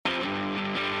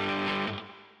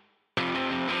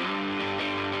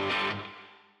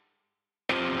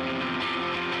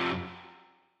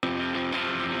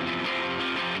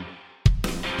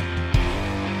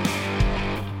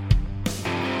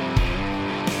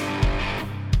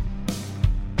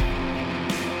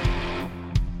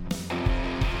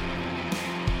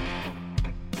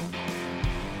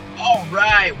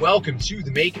Welcome to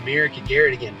the Make America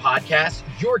Garrett Again podcast,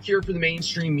 your cure for the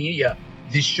mainstream media.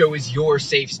 This show is your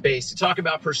safe space to talk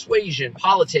about persuasion,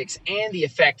 politics, and the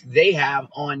effect they have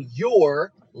on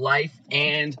your life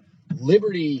and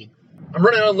liberty. I'm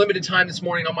running on limited time this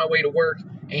morning on my way to work,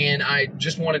 and I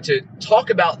just wanted to talk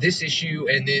about this issue,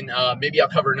 and then maybe I'll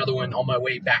cover another one on my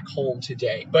way back home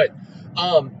today. But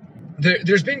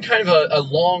there's been kind of a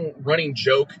long-running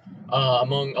joke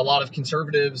among a lot of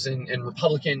conservatives and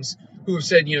Republicans who have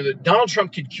said, that Donald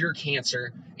Trump could cure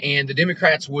cancer and the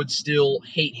Democrats would still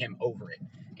hate him over it.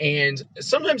 And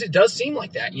sometimes it does seem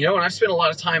like that, and I've spent a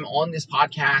lot of time on this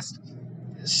podcast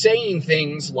saying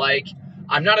things like,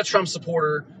 I'm not a Trump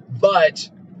supporter, but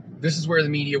this is where the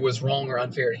media was wrong or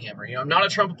unfair to him. Or, I'm not a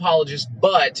Trump apologist,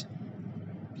 but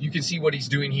you can see what he's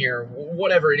doing here,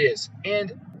 whatever it is.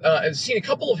 And I've seen a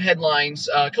couple of headlines,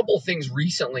 a couple of things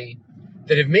recently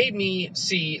that have made me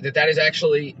see that is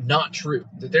actually not true,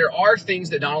 that there are things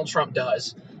that Donald Trump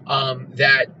does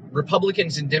that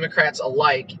Republicans and Democrats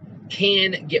alike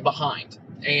can get behind.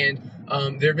 And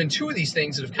there have been two of these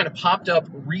things that have kind of popped up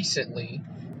recently,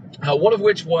 one of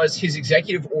which was his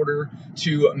executive order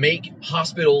to make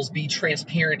hospitals be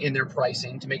transparent in their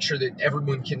pricing, to make sure that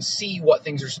everyone can see what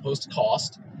things are supposed to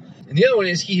cost. And the other one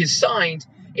is he has signed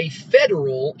a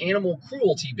federal animal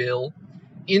cruelty bill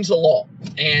into law,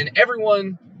 and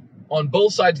everyone on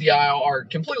both sides of the aisle are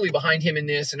completely behind him in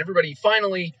this, and everybody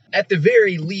finally, at the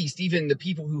very least, even the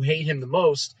people who hate him the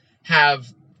most, have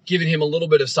given him a little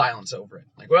bit of silence over it.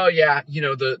 Like, well, yeah,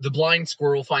 the blind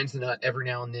squirrel finds the nut every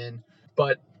now and then.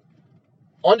 But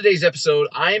on today's episode,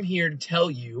 I am here to tell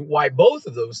you why both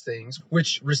of those things,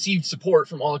 which received support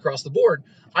from all across the board,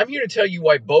 I'm here to tell you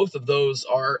why both of those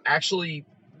are actually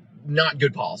not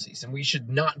good policies, and we should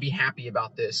not be happy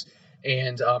about this.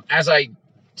 And as I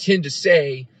tend to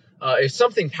say, if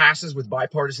something passes with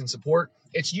bipartisan support,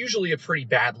 it's usually a pretty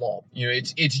bad law.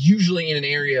 It's usually in an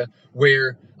area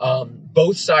where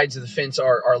both sides of the fence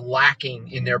are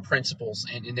lacking in their principles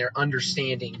and in their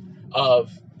understanding of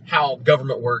how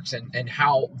government works and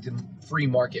how the free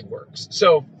market works.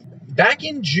 So back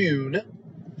in June,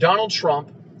 Donald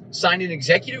Trump signed an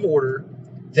executive order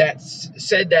that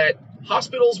said that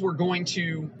hospitals were going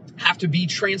to have to be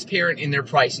transparent in their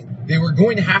pricing. They were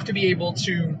going to have to be able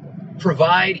to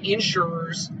provide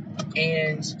insurers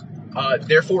and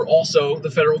therefore also the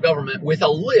federal government with a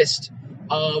list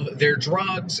of their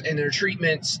drugs and their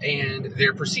treatments and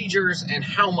their procedures and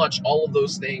how much all of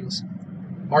those things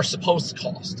are supposed to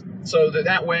cost. So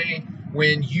that way,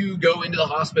 when you go into the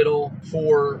hospital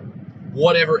for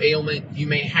whatever ailment you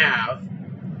may have,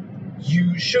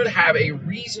 you should have a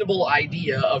reasonable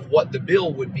idea of what the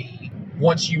bill would be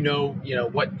once you know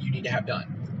what you need to have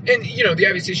done. And, the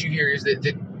obvious issue here is that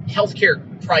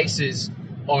healthcare prices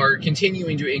are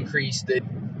continuing to increase, that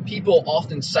people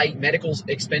often cite medical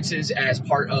expenses as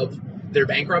part of their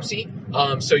bankruptcy.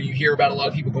 So you hear about a lot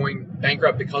of people going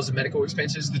bankrupt because of medical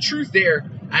expenses. The truth there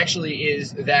actually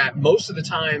is that most of the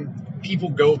time people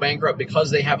go bankrupt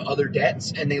because they have other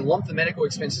debts, and they lump the medical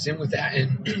expenses in with that.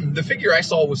 And the figure I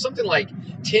saw was something like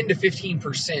 10 to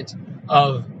 15%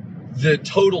 of the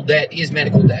total debt is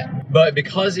medical debt. But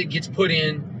because it gets put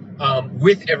in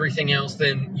with everything else,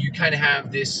 then you kind of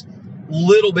have this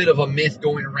little bit of a myth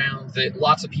going around that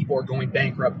lots of people are going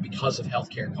bankrupt because of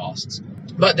healthcare costs.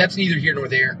 But that's neither here nor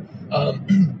there.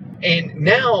 And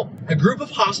now a group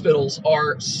of hospitals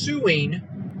are suing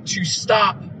to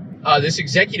stop this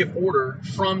executive order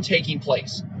from taking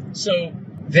place. So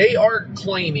they are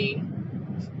claiming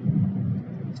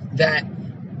that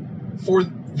for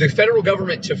the federal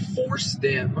government to force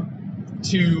them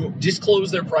to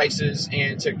disclose their prices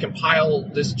and to compile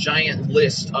this giant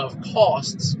list of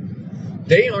costs,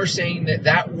 they are saying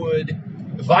that would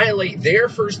violate their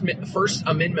First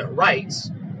Amendment rights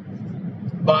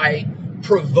by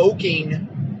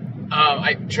provoking,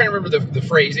 I'm trying to remember the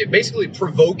phrase, basically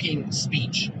provoking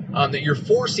speech, that you're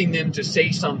forcing them to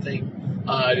say something,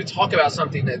 to talk about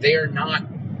something that they are not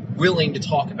willing to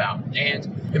talk about.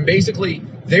 And basically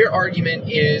their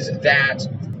argument is that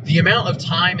the amount of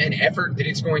time and effort that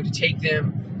it's going to take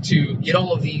them to get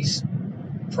all of these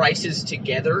prices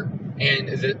together and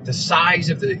the size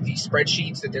of these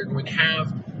spreadsheets that they're going to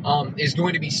have is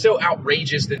going to be so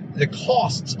outrageous that the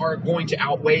costs are going to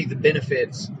outweigh the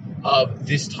benefits of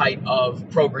this type of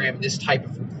program, this type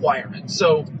of requirement.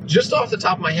 So just off the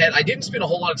top of my head, I didn't spend a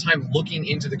whole lot of time looking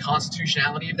into the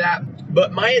constitutionality of that,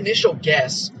 but my initial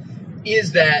guess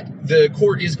is that the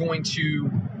court is going to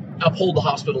uphold the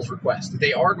hospital's request, that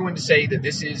they are going to say that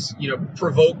this is,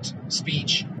 provoked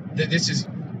speech, that this is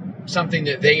something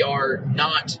that they are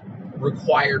not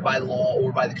required by law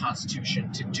or by the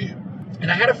Constitution to do. And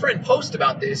I had a friend post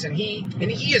about this, and he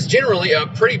is generally a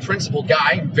pretty principled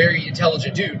guy, very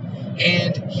intelligent dude.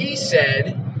 And he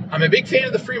said, I'm a big fan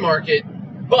of the free market,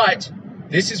 but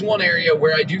this is one area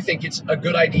where I do think it's a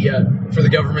good idea for the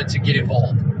government to get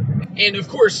involved. And of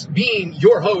course, being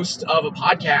your host of a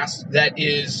podcast that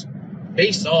is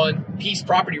based on peace,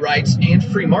 property rights, and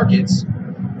free markets,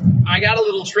 I got a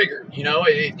little triggered.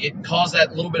 It caused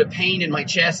that little bit of pain in my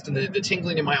chest and the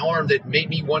tingling in my arm that made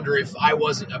me wonder if I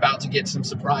wasn't about to get some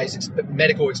surprise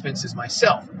medical expenses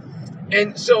myself.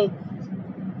 And so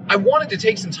I wanted to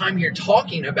take some time here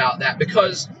talking about that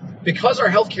because our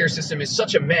healthcare system is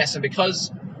such a mess, and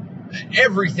because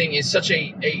everything is such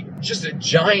just a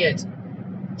giant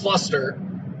cluster,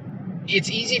 it's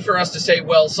easy for us to say,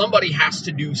 well, somebody has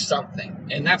to do something.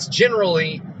 And that's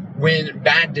generally when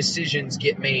bad decisions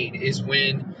get made, is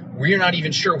when we're not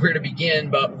even sure where to begin,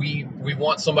 but we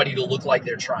want somebody to look like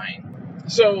they're trying.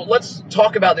 So let's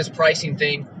talk about this pricing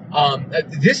thing.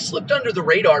 This slipped under the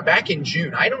radar back in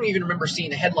June. I don't even remember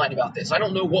seeing a headline about this. I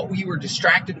don't know what we were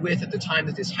distracted with at the time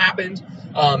that this happened.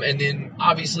 And then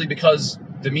obviously because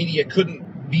the media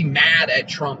couldn't be mad at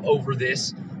Trump over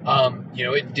this,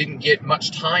 it didn't get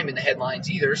much time in the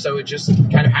headlines either. So it just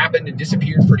kind of happened and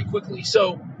disappeared pretty quickly.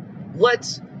 So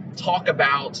let's talk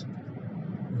about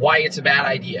why it's a bad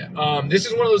idea. This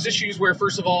is one of those issues where,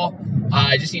 first of all,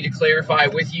 I just need to clarify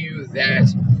with you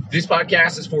that this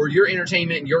podcast is for your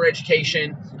entertainment and your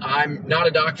education. I'm not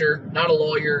a doctor, not a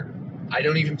lawyer. I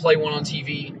don't even play one on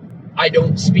TV. I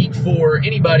don't speak for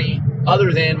anybody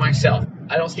other than myself.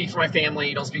 I don't speak for my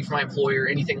family, don't speak for my employer,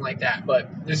 anything like that.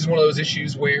 But this is one of those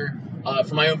issues where,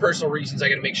 for my own personal reasons, I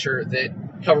got to make sure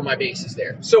that cover my bases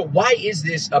there. So why is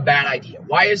this a bad idea?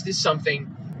 Why is this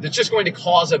something that's just going to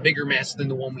cause a bigger mess than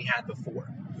the one we had before?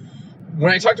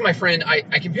 When I talked to my friend,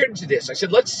 I compared it to this. I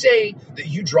said, let's say that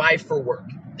you drive for work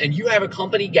and you have a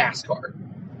company gas card,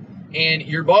 and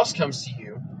your boss comes to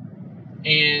you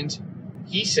and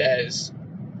he says,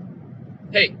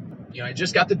 hey, I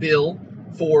just got the bill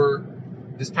for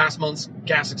this past month's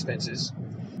gas expenses,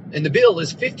 and the bill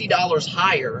is $50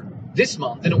 higher this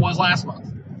month than it was last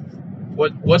month.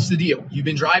 What's the deal? You've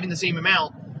been driving the same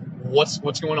amount. What's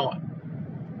going on?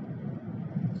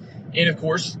 And of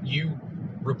course, you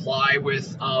reply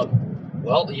with,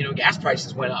 gas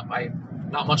prices went up.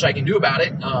 Not much I can do about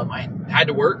it. I had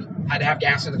to work, had to have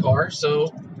gas in the car,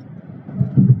 so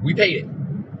we paid it.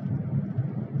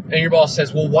 And your boss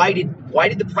says, well, why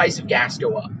did the price of gas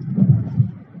go up?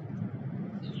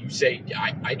 You say,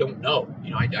 I don't know.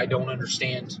 I don't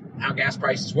understand how gas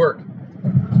prices work.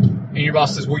 And your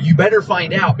boss says, well, you better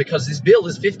find out, because this bill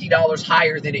is $50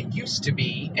 higher than it used to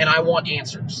be, and I want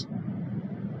answers.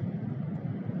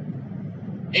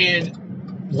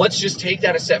 And let's just take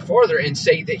that a step further and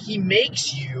say that he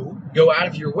makes you go out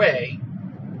of your way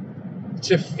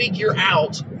to figure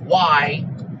out why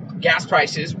gas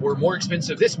prices were more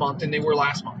expensive this month than they were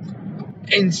last month.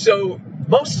 And so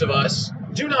most of us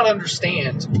do not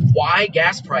understand why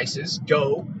gas prices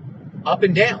go up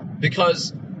and down,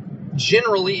 because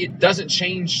generally it doesn't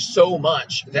change so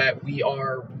much that we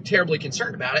are terribly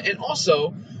concerned about it. And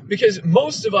also because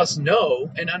most of us know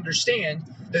and understand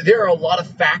that there are a lot of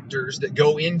factors that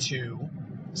go into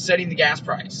setting the gas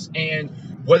price. And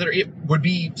whether it would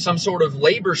be some sort of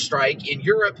labor strike in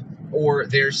Europe, or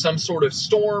there's some sort of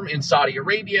storm in Saudi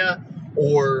Arabia,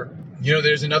 or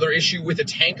there's another issue with a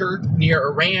tanker near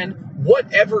Iran,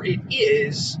 whatever it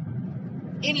is,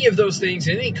 any of those things,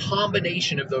 and any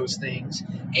combination of those things,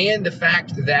 and the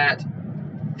fact that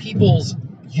people's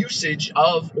usage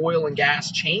of oil and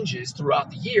gas changes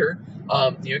throughout the year.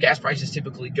 Gas prices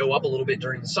typically go up a little bit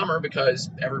during the summer because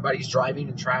everybody's driving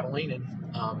and traveling,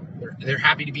 and they're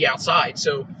happy to be outside.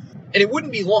 So, and it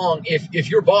wouldn't be long if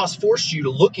your boss forced you to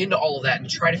look into all of that and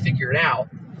try to figure it out,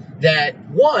 that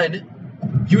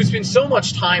one, you would spend so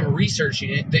much time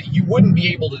researching it that you wouldn't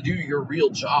be able to do your real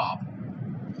job.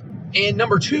 And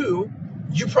number two,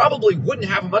 you probably wouldn't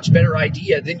have a much better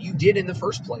idea than you did in the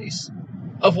first place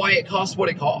of why it costs what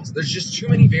it costs. There's just too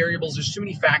many variables. There's too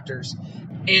many factors.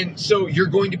 And so you're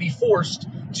going to be forced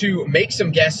to make some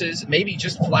guesses, maybe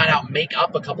just flat out make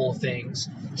up a couple of things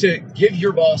to give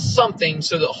your boss something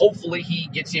so that hopefully he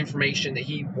gets the information that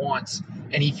he wants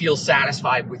and he feels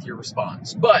satisfied with your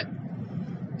response. But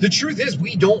the truth is,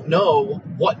 we don't know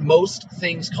what most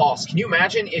things cost. Can you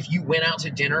imagine if you went out to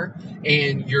dinner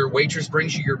and your waitress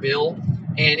brings you your bill,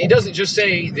 and it doesn't just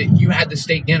say that you had the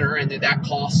steak dinner and that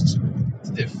costs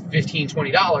 $15,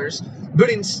 $20, but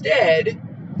instead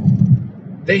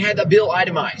they had the bill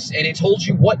itemized, and it told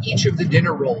you what each of the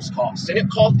dinner rolls cost, and it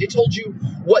told you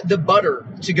what the butter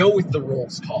to go with the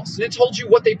rolls cost, and it told you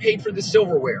what they paid for the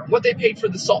silverware, what they paid for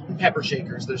the salt and pepper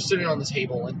shakers that are sitting on the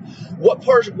table, and what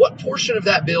portion of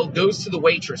that bill goes to the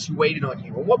waitress who waited on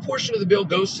you, and what portion of the bill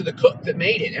goes to the cook that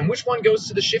made it, and which one goes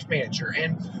to the shift manager,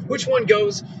 and which one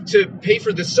goes to pay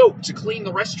for the soap to clean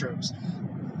the restrooms.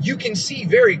 You can see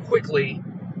very quickly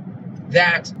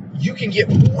that you can get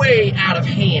way out of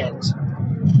hand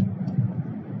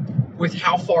with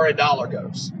how far a dollar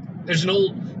goes. There's an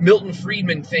old Milton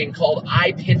Friedman thing called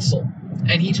iPencil,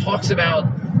 and he talks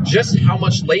about just how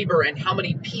much labor and how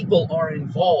many people are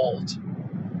involved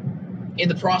in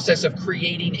the process of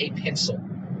creating a pencil.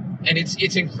 And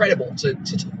it's incredible to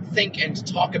think and to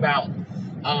talk about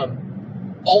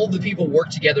all of the people work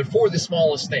together for the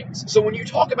smallest things. So when you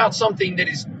talk about something that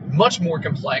is much more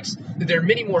complex, that there are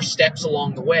many more steps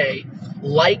along the way,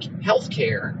 like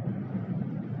healthcare,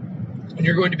 and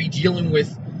you're going to be dealing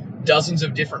with dozens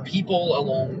of different people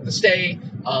along the stay,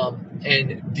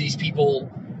 and these people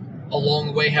along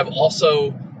the way have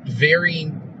also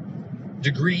varying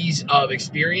degrees of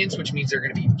experience, which means they're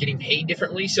going to be getting paid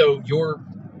differently. So your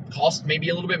cost may be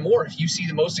a little bit more if you see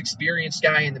the most experienced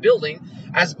guy in the building,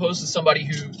 as opposed to somebody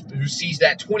who sees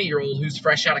that 20-year-old who's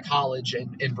fresh out of college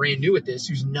and brand new at this,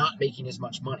 who's not making as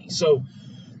much money. So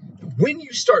when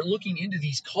you start looking into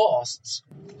these costs,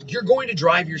 you're going to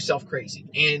drive yourself crazy.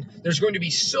 And there's going to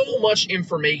be so much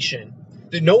information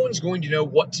that no one's going to know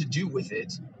what to do with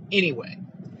it anyway.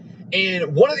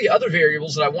 And one of the other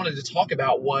variables that I wanted to talk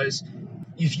about was,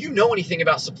 if you know anything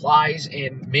about supplies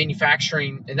and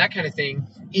manufacturing and that kind of thing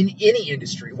in any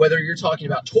industry, whether you're talking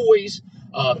about toys,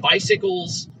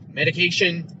 bicycles,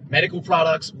 medication, medical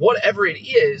products, whatever it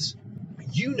is,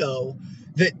 you know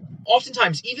that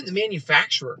oftentimes even the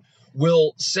manufacturer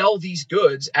will sell these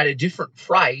goods at a different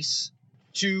price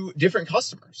to different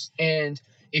customers. And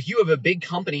if you have a big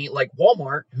company like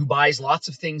Walmart who buys lots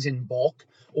of things in bulk,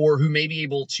 or who may be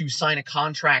able to sign a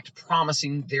contract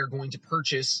promising they're going to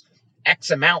purchase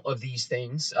X amount of these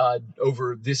things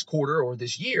over this quarter or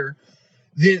this year,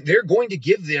 then they're going to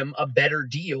give them a better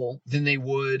deal than they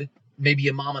would maybe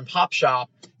a mom and pop shop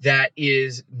that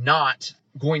is not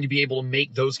going to be able to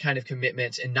make those kind of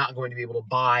commitments and not going to be able to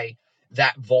buy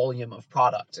that volume of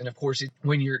product. And of course,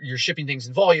 when you're shipping things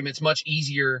in volume, it's much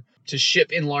easier to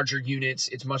ship in larger units.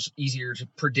 It's much easier to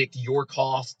predict your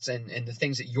costs and the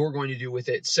things that you're going to do with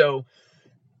it. So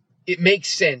it makes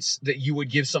sense that you would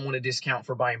give someone a discount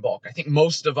for buying bulk. I think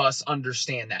most of us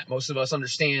understand that. Most of us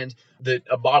understand that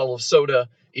a bottle of soda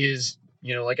is,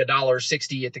 like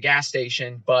 $1.60 at the gas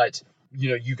station, but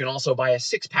you can also buy a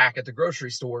 6-pack at the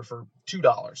grocery store for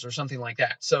 $2 or something like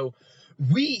that. So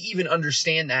we even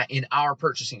understand that in our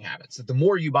purchasing habits, that the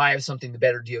more you buy of something, the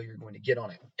better deal you're going to get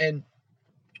on it. And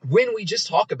when we just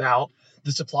talk about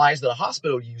the supplies that a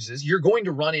hospital uses, you're going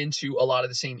to run into a lot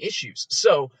of the same issues.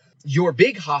 So your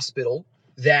big hospital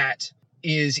that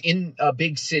is in a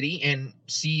big city and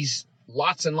sees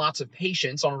lots and lots of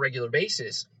patients on a regular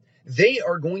basis, they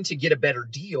are going to get a better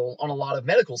deal on a lot of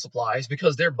medical supplies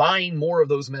because they're buying more of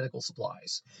those medical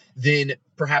supplies than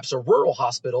perhaps a rural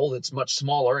hospital that's much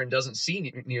smaller and doesn't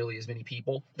see nearly as many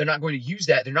people. They're not going to use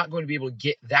that. They're not going to be able to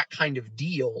get that kind of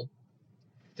deal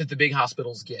that the big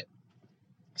hospitals get.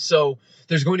 So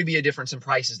there's going to be a difference in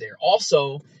prices there.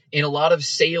 Also, in a lot of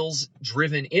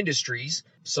sales-driven industries,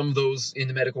 some of those in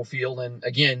the medical field, and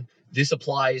again, this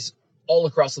applies all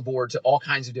across the board to all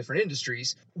kinds of different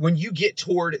industries. When you get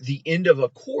toward the end of a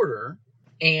quarter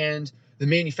and the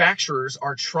manufacturers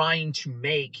are trying to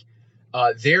make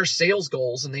their sales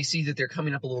goals and they see that they're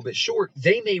coming up a little bit short,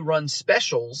 they may run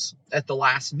specials at the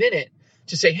last minute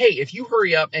to say, hey, if you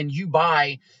hurry up and you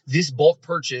buy this bulk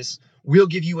purchase, we'll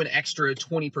give you an extra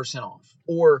 20% off.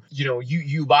 Or,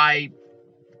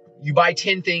 you buy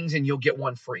 10 things and you'll get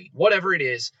one free. Whatever it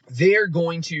is, they're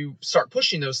going to start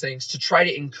pushing those things to try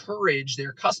to encourage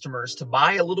their customers to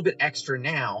buy a little bit extra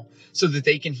now so that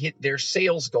they can hit their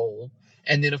sales goal.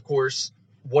 And then, of course,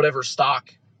 whatever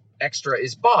stock extra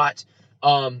is bought,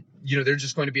 they're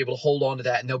just going to be able to hold on to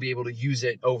that and they'll be able to use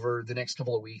it over the next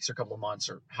couple of weeks or couple of months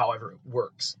or however it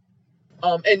works.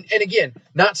 And again,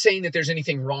 not saying that there's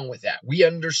anything wrong with that. We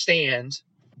understand,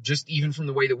 just even from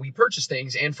the way that we purchase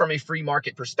things and from a free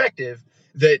market perspective,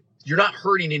 that you're not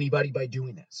hurting anybody by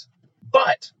doing this.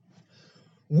 But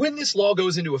when this law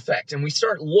goes into effect and we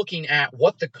start looking at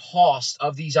what the cost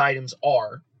of these items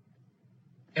are,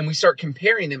 and we start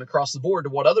comparing them across the board to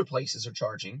what other places are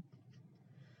charging,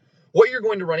 what you're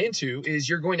going to run into is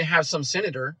you're going to have some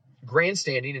senator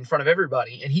grandstanding in front of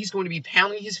everybody, and he's going to be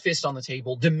pounding his fist on the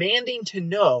table, demanding to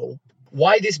know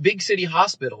why this big city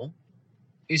hospital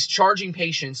is charging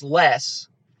patients less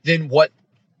than what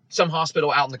some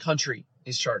hospital out in the country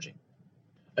is charging.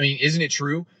 I mean, isn't it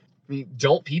true? I mean,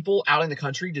 don't people out in the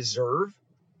country deserve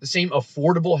the same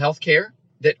affordable health care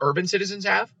that urban citizens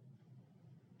have?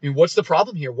 I mean, what's the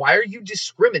problem here? Why are you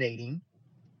discriminating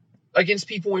against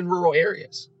people in rural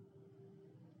areas?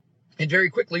 And very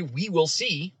quickly, we will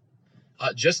see,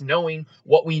 just knowing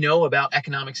what we know about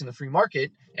economics in the free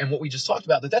market and what we just talked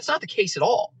about, that that's not the case at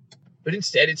all. But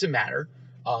instead, it's a matter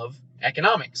of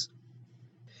economics.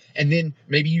 And then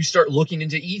maybe you start looking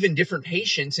into even different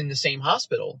patients in the same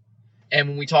hospital. And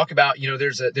when we talk about,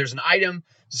 there's an item,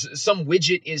 some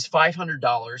widget is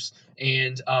 $500,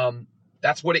 and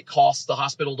that's what it costs the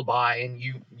hospital to buy. And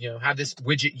you have this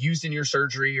widget used in your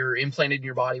surgery or implanted in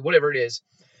your body, whatever it is.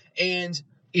 And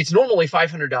it's normally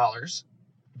 $500,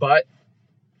 but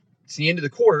it's the end of the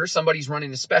quarter. Somebody's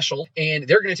running a special, and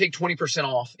they're going to take 20%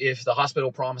 off if the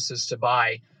hospital promises to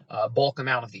buy a bulk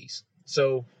amount of these.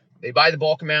 So they buy the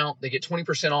bulk amount, they get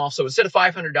 20% off. So instead of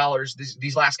 $500,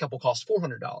 these last couple cost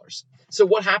 $400. So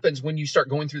what happens when you start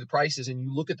going through the prices and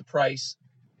you look at the price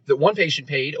that one patient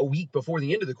paid a week before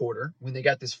the end of the quarter when they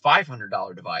got this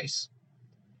 $500 device,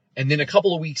 and then a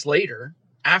couple of weeks later,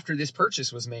 after this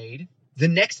purchase was made, the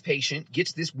next patient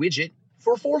gets this widget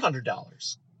for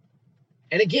 $400.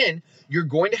 And again, you're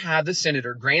going to have the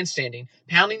senator grandstanding,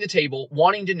 pounding the table,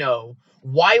 wanting to know,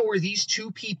 why were these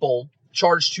two people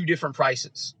charged two different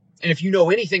prices? And if you know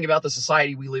anything about the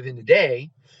society we live in today,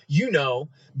 you know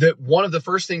that one of the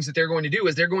first things that they're going to do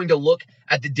is they're going to look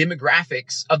at the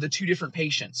demographics of the two different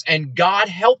patients. And God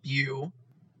help you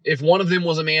if one of them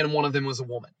was a man and one of them was a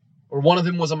woman, or one of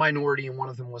them was a minority and one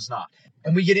of them was not.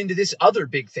 And we get into this other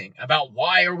big thing about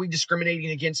why are we discriminating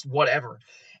against whatever.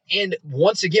 And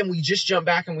once again, we just jump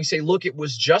back and we say, look, it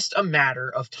was just a matter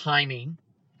of timing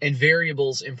and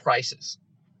variables in prices.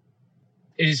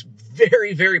 It is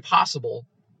very, very possible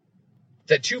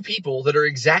that two people that are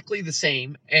exactly the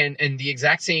same and the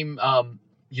exact same,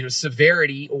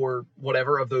 severity or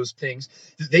whatever of those things,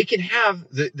 they can have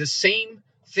the same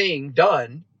thing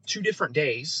done 2 different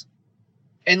days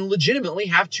and legitimately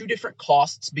have 2 different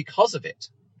costs because of it.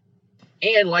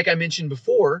 And like I mentioned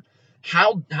before,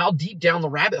 how deep down the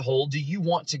rabbit hole do you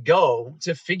want to go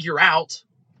to figure out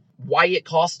why it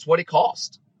costs what it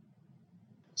costs?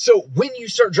 So when you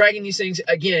start dragging these things,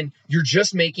 again, you're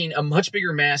just making a much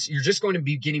bigger mess. You're just going to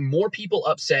be getting more people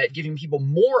upset, giving people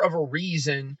more of a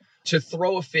reason to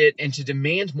throw a fit and to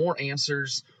demand more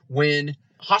answers when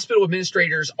hospital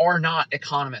administrators are not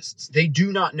economists. They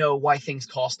do not know why things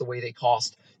cost the way they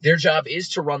cost. Their job is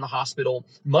to run the hospital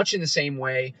much in the same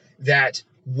way that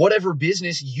whatever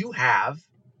business you have,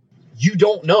 you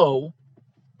don't know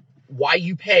why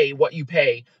you pay what you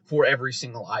pay for every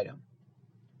single item.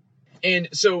 And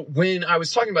so when I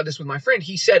was talking about this with my friend,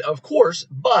 he said, of course,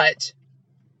 but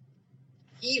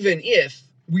even if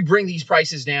we bring these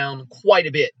prices down quite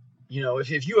a bit,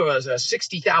 if you have a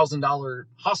 $60,000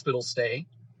 hospital stay,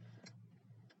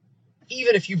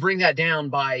 even if you bring that down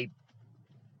by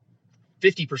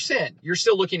 50%, you're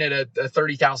still looking at a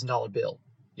 $30,000 bill.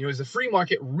 Is the free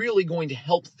market really going to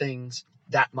help things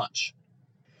that much?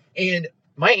 And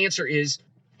my answer is,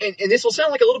 and this will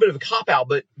sound like a little bit of a cop-out,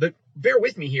 but bear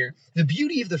with me here. The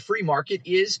beauty of the free market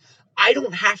is I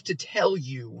don't have to tell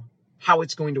you how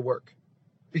it's going to work,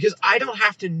 because I don't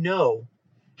have to know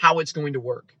how it's going to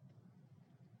work.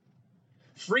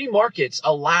 Free markets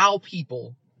allow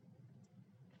people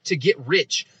to get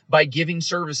rich by giving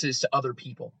services to other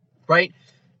people, right?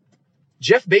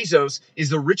 Jeff Bezos is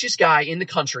the richest guy in the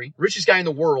country, richest guy in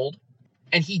the world,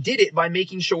 and he did it by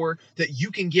making sure that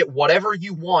you can get whatever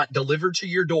you want delivered to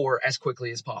your door as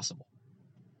quickly as possible.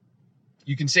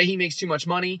 You can say he makes too much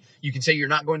money. You can say you're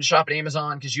not going to shop at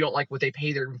Amazon because you don't like what they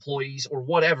pay their employees or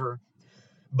whatever.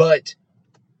 But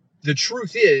the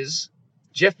truth is,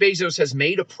 Jeff Bezos has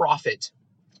made a profit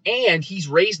and he's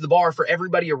raised the bar for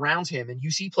everybody around him. And you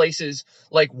see places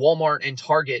like Walmart and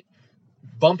Target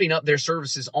bumping up their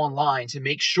services online to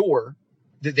make sure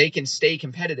that they can stay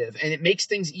competitive. And it makes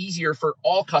things easier for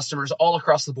all customers all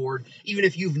across the board, even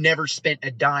if you've never spent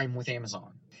a dime with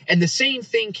Amazon. And the same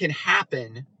thing can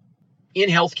happen in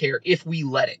healthcare if we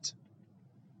let it.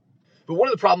 But one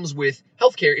of the problems with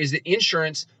healthcare is that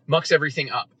insurance mucks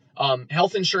everything up.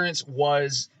 Health insurance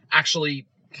was actually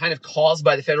kind of caused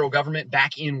by the federal government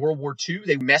back in World War II.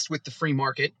 They messed with the free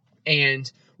market and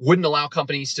wouldn't allow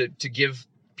companies to give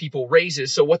people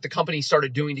raises. So what the company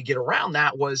started doing to get around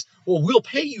that was, well, we'll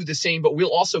pay you the same, but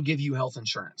we'll also give you health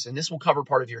insurance, and this will cover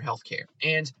part of your health care.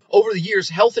 And over the years,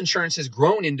 health insurance has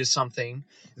grown into something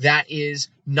that is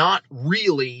not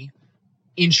really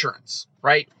insurance,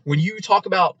 right? When you talk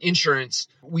about insurance,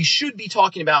 we should be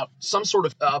talking about some sort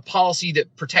of policy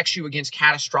that protects you against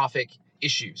catastrophic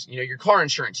issues. Your car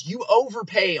insurance, you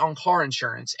overpay on car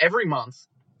insurance every month.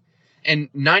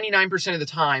 And 99% of the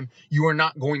time, you are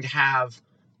not going to have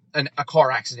a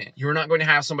car accident. You're not going to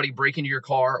have somebody break into your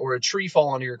car or a tree fall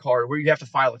onto your car where you have to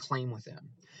file a claim with them.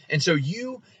 And so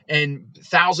you and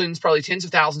thousands, probably tens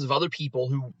of thousands of other people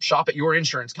who shop at your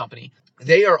insurance company,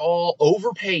 they are all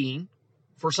overpaying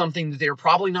for something that they're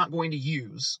probably not going to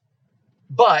use,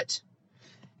 but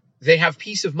they have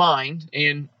peace of mind,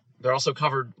 and they're also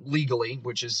covered legally,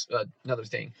 which is another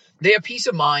thing. They have peace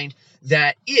of mind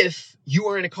that if you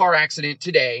are in a car accident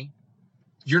today,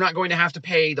 you're not going to have to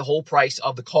pay the whole price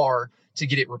of the car to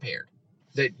get it repaired.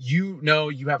 That you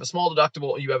have a small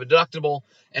deductible, you have a deductible,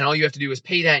 and all you have to do is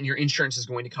pay that, and your insurance is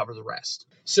going to cover the rest.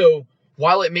 So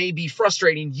while it may be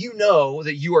frustrating, you know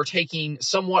that you are taking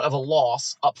somewhat of a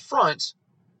loss up front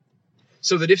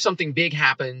so that if something big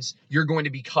happens, you're going to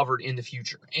be covered in the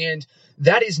future. And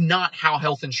that is not how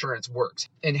health insurance works.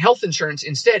 And health insurance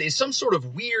instead is some sort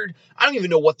of weird, I don't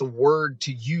even know what the word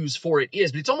to use for it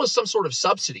is, but it's almost some sort of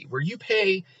subsidy where you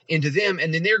pay into them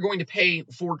and then they're going to pay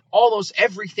for almost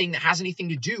everything that has anything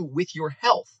to do with your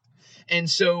health. And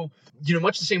so,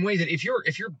 much the same way that if your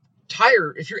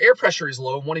air pressure is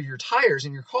low in one of your tires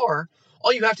in your car,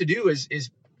 all you have to do is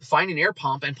find an air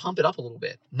pump and pump it up a little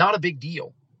bit. Not a big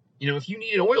deal. If you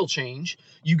need an oil change,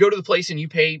 you go to the place and you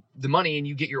pay the money and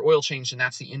you get your oil changed, and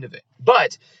that's the end of it.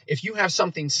 But if you have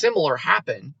something similar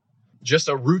happen, just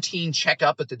a routine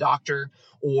checkup at the doctor,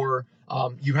 or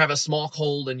you have a small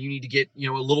cold and you need to get,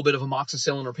 a little bit of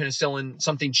amoxicillin or penicillin,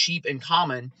 something cheap and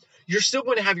common, you're still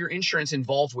going to have your insurance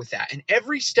involved with that. And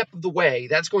every step of the way,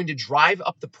 that's going to drive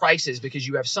up the prices because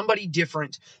you have somebody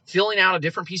different filling out a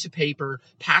different piece of paper,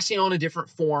 passing on a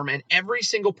different form, and every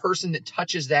single person that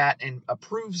touches that and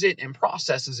approves it and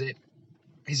processes it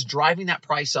is driving that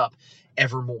price up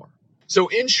ever more. So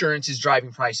insurance is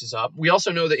driving prices up. We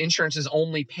also know that insurances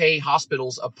only pay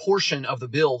hospitals a portion of the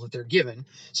bill that they're given.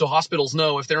 So hospitals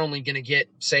know if they're only going to get,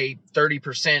 say,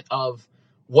 30% of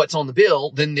what's on the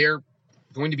bill, then they're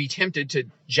going to be tempted to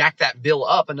jack that bill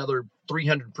up another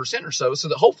 300% or so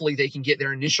that hopefully they can get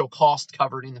their initial cost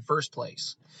covered in the first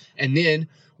place. And then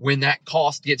when that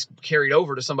cost gets carried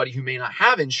over to somebody who may not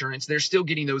have insurance, they're still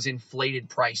getting those inflated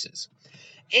prices.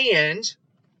 And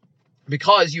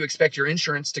because you expect your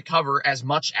insurance to cover as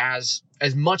much as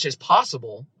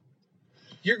possible,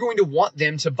 you're going to want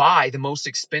them to buy the most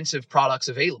expensive products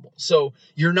available. So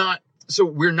we're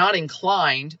not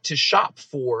inclined to shop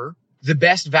for the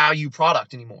best value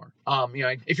product anymore.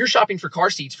 If you're shopping for car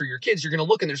seats for your kids, you're going to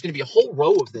look and there's going to be a whole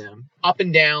row of them up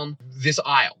and down this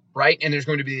aisle, right? And there's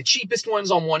going to be the cheapest ones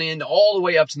on one end all the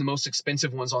way up to the most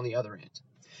expensive ones on the other end.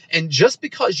 And just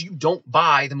because you don't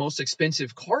buy the most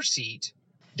expensive car seat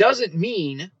doesn't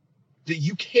mean that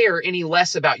you care any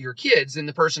less about your kids than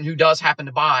the person who does happen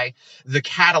to buy the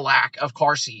Cadillac of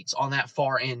car seats on that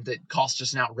far end that costs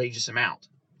just an outrageous amount.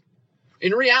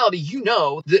 In reality, you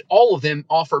know that all of them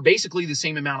offer basically the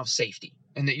same amount of safety,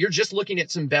 and that you're just looking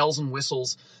at some bells and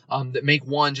whistles that make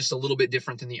one just a little bit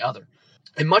different than the other.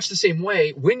 In much the same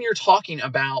way, when you're talking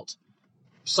about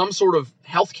some sort of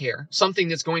healthcare, something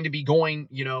that's going to be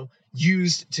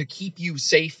used to keep you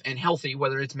safe and healthy,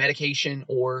 whether it's medication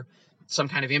or some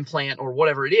kind of implant or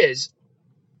whatever it is,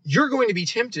 you're going to be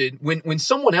tempted when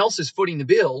someone else is footing the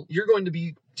bill, you're going to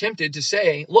be tempted to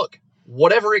say, look,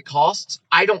 whatever it costs,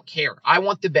 I don't care. I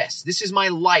want the best. This is my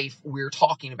life we're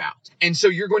talking about. And so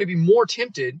you're going to be more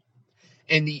tempted,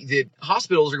 and the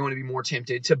hospitals are going to be more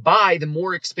tempted to buy the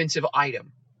more expensive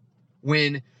item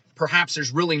when perhaps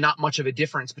there's really not much of a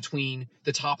difference between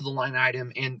the top of the line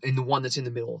item and the one that's in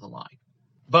the middle of the line.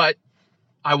 But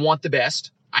I want the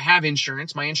best. I have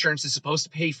insurance. My insurance is supposed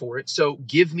to pay for it. So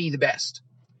give me the best.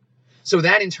 So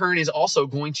that in turn is also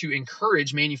going to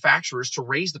encourage manufacturers to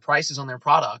raise the prices on their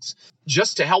products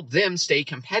just to help them stay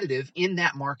competitive in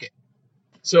that market.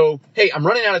 So, hey, I'm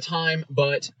running out of time,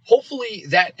 but hopefully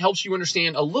that helps you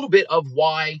understand a little bit of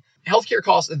why healthcare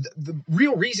costs, the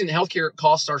real reason healthcare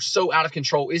costs are so out of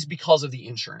control is because of the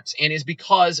insurance, and is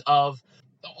because of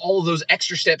all of those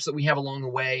extra steps that we have along the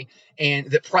way, and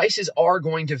that prices are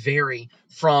going to vary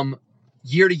from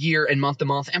year to year and month to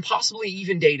month, and possibly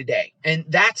even day to day. And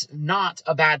that's not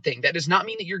a bad thing. That does not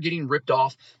mean that you're getting ripped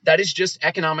off. That is just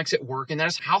economics at work, and that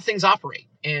is how things operate.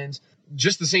 And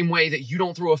just the same way that you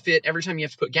don't throw a fit every time you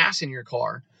have to put gas in your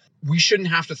car, we shouldn't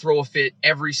have to throw a fit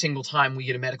every single time we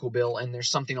get a medical bill and there's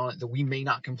something on it that we may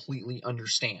not completely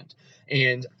understand.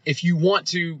 And if you want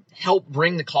to help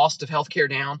bring the cost of healthcare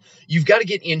down, you've got to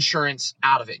get insurance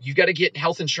out of it. You've got to get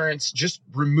health insurance just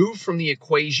removed from the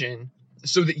equation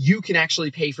so that you can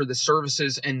actually pay for the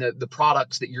services and the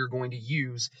products that you're going to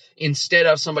use, instead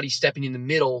of somebody stepping in the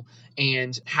middle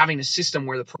and having a system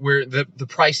where the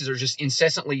prices are just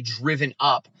incessantly driven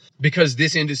up because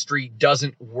this industry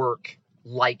doesn't work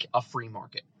like a free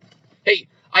market. Hey,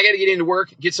 I got to get into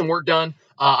work, get some work done.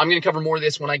 I'm going to cover more of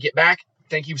this when I get back.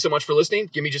 Thank you so much for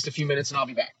listening. Give me just a few minutes and I'll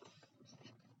be back.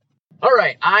 All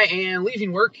right, I am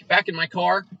leaving work, back in my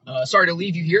car. Sorry to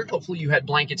leave you here. Hopefully you had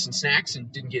blankets and snacks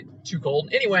and didn't get too cold.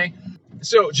 Anyway,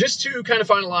 so just to kind of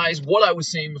finalize what I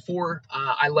was saying before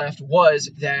I left, was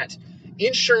that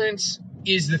insurance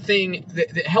is the thing,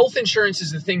 that health insurance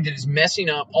is the thing that is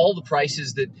messing up all the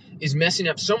prices, that is messing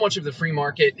up so much of the free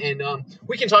market. And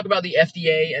we can talk about the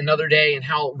FDA another day and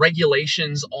how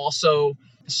regulations also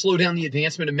slow down the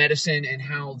advancement of medicine and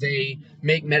how they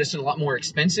make medicine a lot more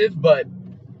expensive. But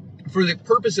for the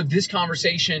purpose of this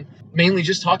conversation, mainly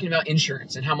just talking about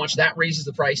insurance and how much that raises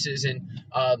the prices. And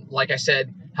like I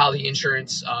said, how the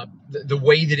insurance, the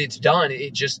way that it's done,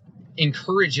 it just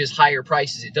encourages higher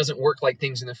prices. It doesn't work like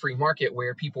things in the free market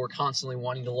where people are constantly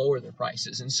wanting to lower their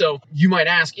prices. And so you might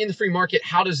ask, in the free market,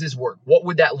 how does this work? What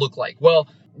would that look like? Well,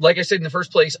 like I said in the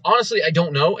first place, honestly, I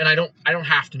don't know, and I don't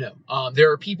have to know.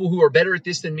 There are people who are better at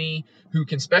this than me, who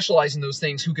can specialize in those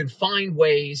things, who can find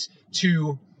ways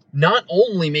to not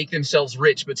only make themselves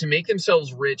rich, but to make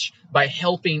themselves rich by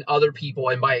helping other people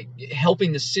and by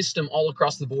helping the system all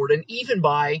across the board, and even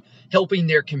by helping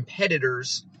their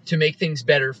competitors to make things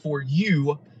better for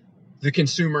you, the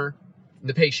consumer,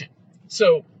 the patient.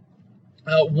 So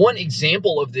one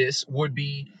example of this would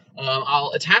be,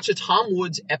 I'll attach a Tom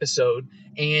Woods episode,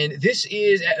 and this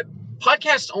is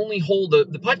podcasts only hold,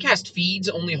 the podcast feeds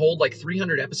only hold like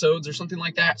 300 episodes or something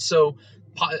like that. So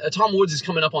Tom Woods is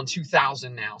coming up on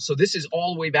 2000 now. So this is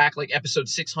all the way back like episode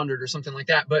 600 or something like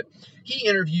that. But he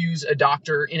interviews a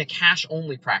doctor in a cash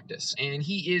only practice, and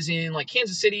he is in like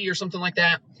Kansas City or something like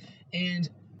that. And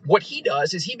what he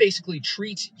does is he basically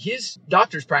treats his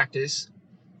doctor's practice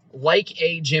like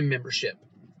a gym membership,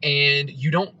 and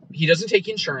he doesn't take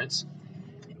insurance,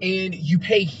 and you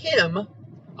pay him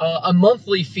a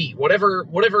monthly fee, whatever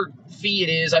fee it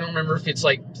is. I don't remember if it's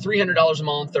like $300 a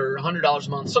month or $100 a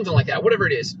month, something like that, whatever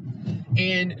it is.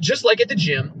 And just like at the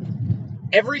gym,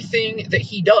 everything that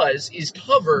he does is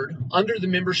covered under the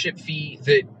membership fee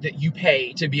that you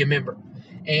pay to be a member.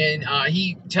 And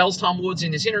he tells Tom Woods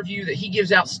in this interview that he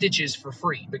gives out stitches for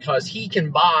free because he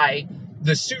can buy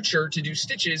the suture to do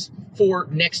stitches for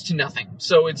next to nothing.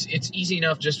 So it's easy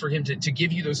enough just for him to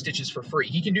give you those stitches for free.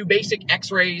 He can do basic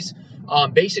x-rays,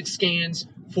 basic scans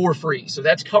for free. So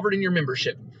that's covered in your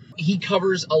membership. He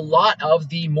covers a lot of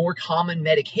the more common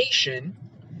medication,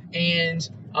 and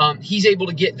he's able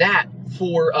to get that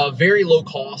for a very low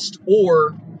cost,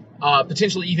 or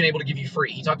potentially even able to give you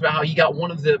free. He talked about how he got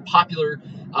one of the popular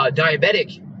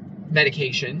diabetic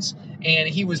medications, and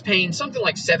he was paying something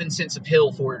like 7 cents a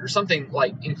pill for it, or something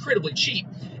like incredibly cheap.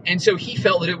 And so he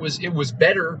felt that it was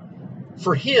better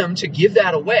for him to give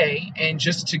that away, and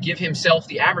just to give himself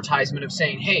the advertisement of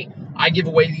saying, hey, I give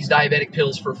away these diabetic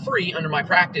pills for free under my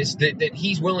practice, that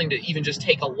he's willing to even just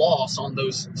take a loss on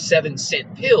those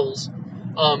 7-cent pills,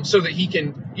 so that he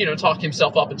can, talk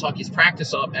himself up and talk his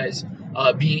practice up as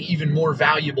being even more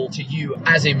valuable to you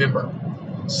as a member.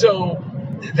 So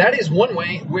that is one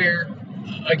way where,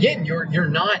 again, you're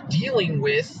not dealing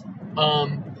with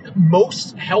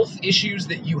most health issues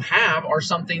that you have are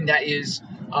something that is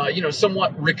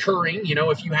somewhat recurring.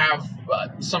 If you have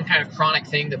some kind of chronic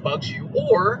thing that bugs you,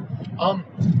 or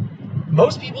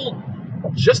most people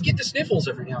just get the sniffles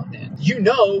every now and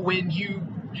then. When you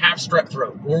have strep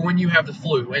throat or when you have the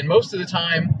flu, and most of the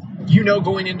time,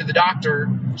 going into the doctor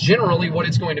generally what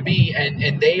it's going to be,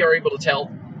 and they are able to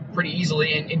tell pretty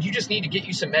easily, and you just need to get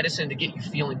you some medicine to get you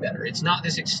feeling better. It's not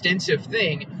this extensive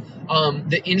thing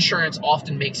that insurance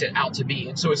often makes it out to be.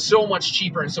 And so it's so much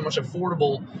cheaper and so much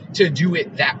affordable to do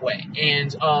it that way.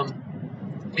 And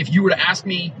if you were to ask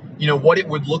me, what it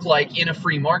would look like in a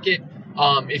free market,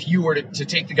 if you were to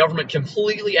take the government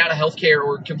completely out of healthcare,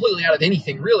 or completely out of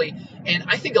anything really, and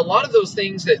I think a lot of those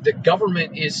things that the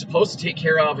government is supposed to take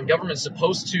care of and government is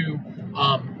supposed to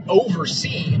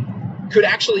oversee could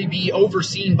actually be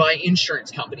overseen by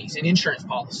insurance companies and insurance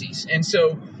policies. And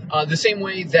so the same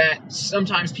way that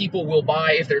sometimes people will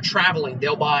buy, if they're traveling,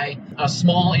 they'll buy a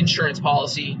small insurance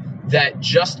policy that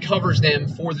just covers them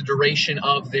for the duration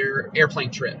of their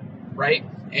airplane trip, right?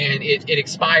 and it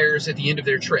expires at the end of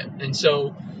their trip. And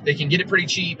so they can get it pretty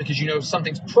cheap because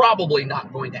something's probably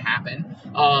not going to happen.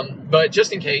 But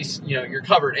just in case, you're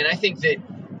covered. And I think that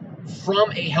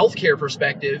from a healthcare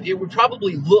perspective, it would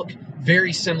probably look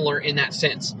very similar in that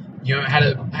sense.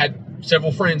 I had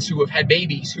several friends who have had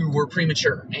babies who were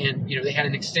premature, and they had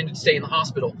an extended stay in the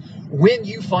hospital. When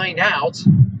you find out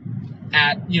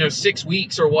at 6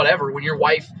 weeks or whatever, when your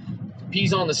wife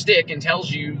pees on the stick and tells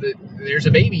you that there's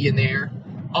a baby in there,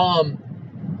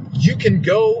 you can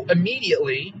go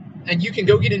immediately and you can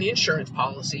go get an insurance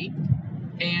policy,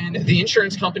 and the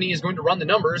insurance company is going to run the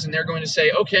numbers, and they're going to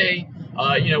say, okay,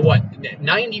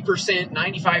 90%,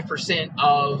 95%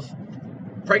 of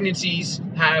pregnancies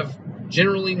have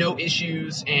generally no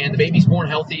issues, and the baby's born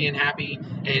healthy and happy,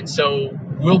 and so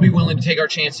we'll be willing to take our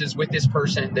chances with this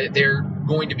person that they're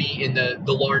going to be in the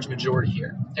large majority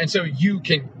here. And so you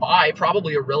can buy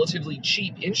probably a relatively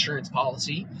cheap insurance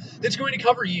policy that's going to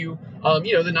cover you,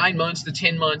 the 9 months, the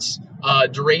 10 months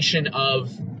duration of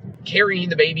carrying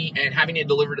the baby and having it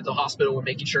delivered at the hospital and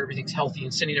making sure everything's healthy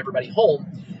and sending everybody home.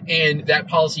 And that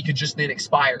policy could just then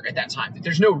expire at that time.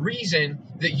 There's no reason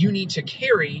that you need to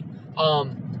carry,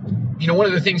 one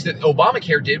of the things that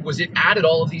Obamacare did was it added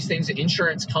all of these things that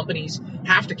insurance companies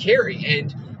have to carry.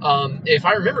 And if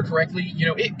I remember correctly,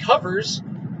 it covers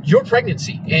your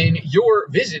pregnancy and your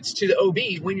visits to the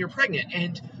OB when you're pregnant.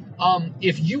 And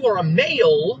if you are a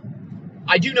male,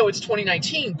 I do know it's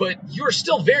 2019, but you're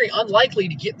still very unlikely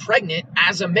to get pregnant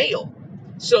as a male.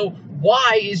 So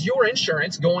why is your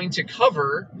insurance going to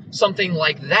cover something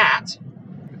like that?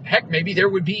 Heck, maybe there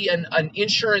would be an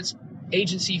insurance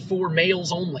agency for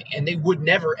males only, and they would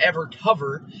never, ever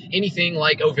cover anything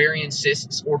like ovarian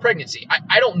cysts or pregnancy.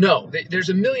 I don't know. There's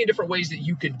a million different ways that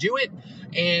you could do it,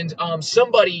 and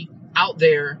somebody out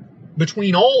there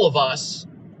between all of us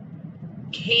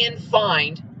can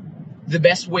find the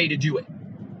best way to do it.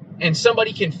 And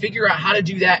somebody can figure out how to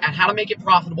do that and how to make it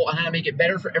profitable and how to make it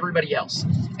better for everybody else.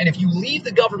 And if you leave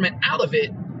the government out of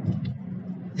it,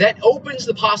 that opens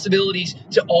the possibilities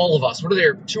to all of us. What are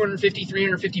there, 250,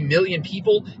 350 million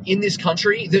people in this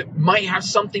country that might have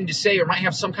something to say or might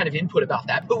have some kind of input about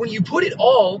that? But when you put it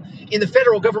all in the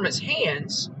federal government's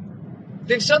hands,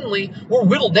 then suddenly we're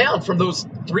whittled down from those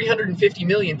 350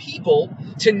 million people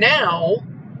to now,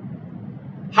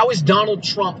 how is Donald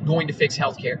Trump going to fix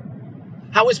healthcare?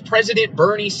 How is President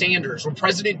Bernie Sanders or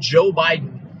President Joe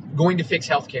Biden going to fix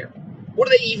healthcare? What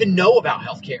do they even know about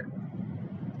healthcare?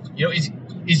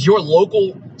 Is your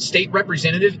local state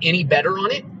representative any better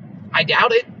on it? I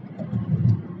doubt it.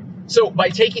 So by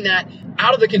taking that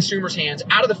out of the consumer's hands,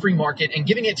 out of the free market, and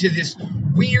giving it to this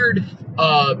weird,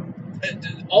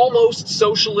 almost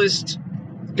socialist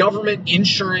government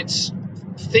insurance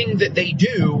thing that they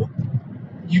do,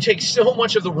 you take so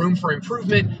much of the room for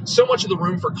improvement, so much of the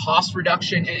room for cost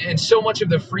reduction, and so much of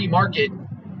the free market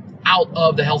out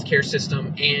of the healthcare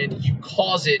system, and you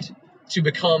cause it to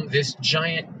become this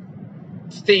giant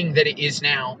thing that it is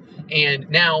now. And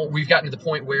now we've gotten to the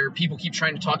point where people keep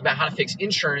trying to talk about how to fix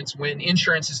insurance when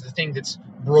insurance is the thing that's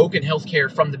broken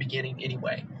healthcare from the beginning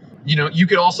anyway. You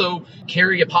could also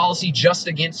carry a policy just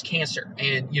against cancer,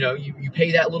 and you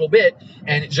pay that little bit,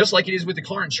 and just like it is with the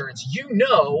car insurance,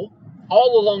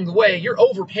 all along the way you're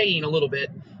overpaying a little bit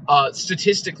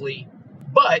statistically,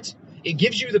 but it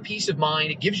gives you the peace of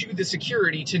mind, it gives you the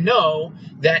security to know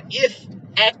that if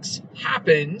X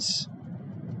happens,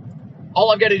 all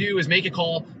I've got to do is make a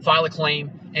call, file a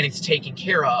claim, and it's taken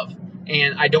care of.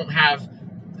 And I don't have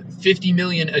 50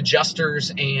 million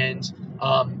adjusters and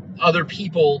other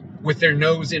people with their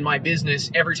nose in my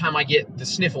business every time I get the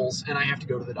sniffles and I have to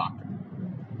go to the doctor.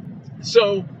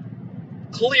 So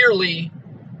clearly,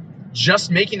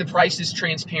 just making the prices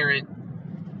transparent,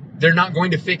 they're not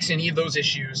going to fix any of those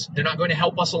issues. They're not going to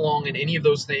help us along in any of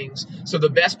those things. So the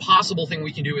best possible thing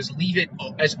we can do is leave it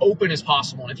as open as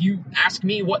possible. And if you ask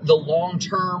me what the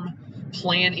long-term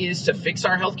plan is to fix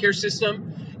our healthcare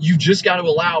system, you just got to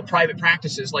allow private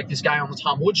practices like this guy on the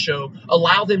Tom Woods Show,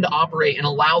 allow them to operate and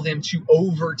allow them to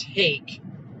overtake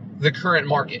the current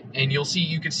market. And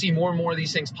you could see more and more of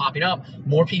these things popping up,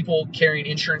 more people carrying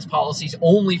insurance policies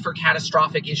only for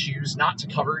catastrophic issues, not to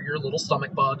cover your little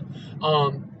stomach bug.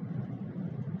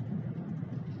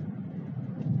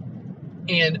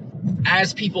 And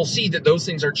as people see that those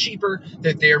things are cheaper,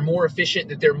 that they're more efficient,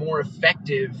 that they're more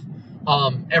effective,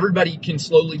 everybody can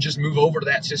slowly just move over to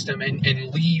that system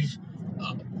and leave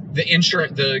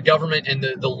the government and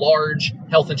the large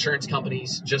health insurance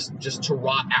companies just to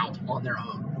rot out on their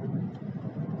own.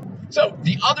 So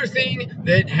the other thing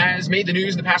that has made the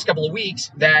news in the past couple of weeks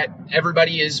that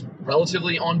everybody is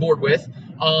relatively on board with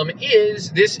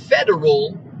is this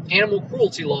federal animal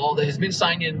cruelty law that has been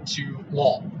signed into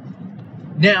law.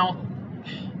 Now,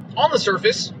 on the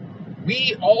surface,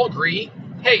 we all agree,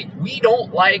 hey, we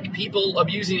don't like people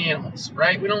abusing animals,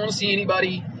 right? We don't want to see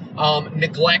anybody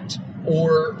neglect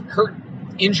or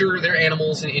injure their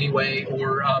animals in any way,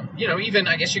 or, even,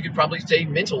 I guess you could probably say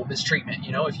mental mistreatment,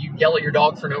 if you yell at your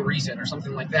dog for no reason or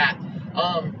something like that.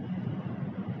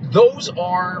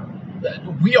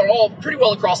 We are all pretty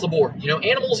well across the board.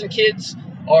 Animals and kids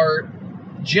are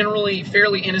generally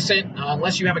fairly innocent,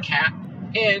 unless you have a cat,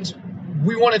 and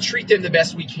we want to treat them the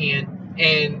best we can,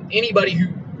 and anybody who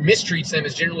mistreats them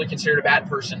is generally considered a bad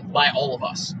person by all of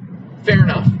us. Fair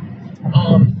enough.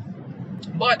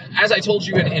 But as I told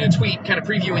you in a tweet kind of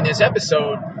previewing this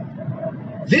episode,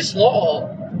 this law,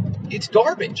 it's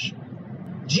garbage.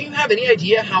 Do you have any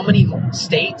idea how many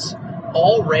states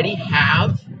already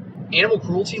have animal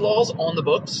cruelty laws on the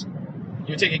books?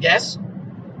 You take a guess?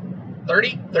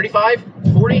 30, 35,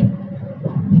 40,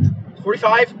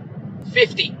 45,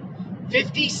 50.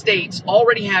 50 states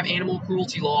already have animal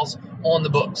cruelty laws on the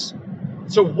books.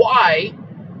 So why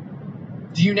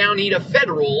do you now need a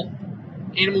federal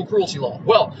animal cruelty law?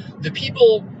 Well, the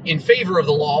people in favor of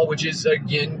the law, which is,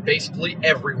 again, basically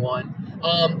everyone,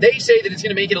 they say that it's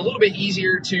going to make it a little bit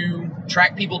easier to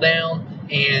track people down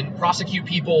and prosecute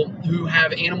people who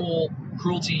have animal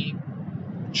cruelty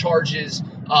charges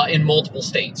in multiple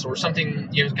states, or something,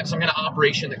 some kind of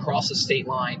operation that crosses state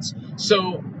lines.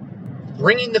 So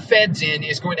bringing the feds in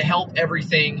is going to help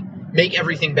make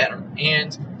everything better.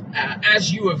 And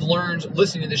as you have learned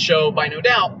listening to the show, by no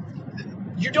doubt,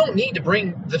 you don't need to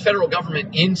bring the federal government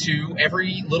into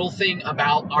every little thing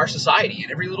about our society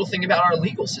and every little thing about our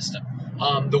legal system.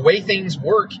 The way things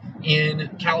work in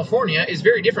California is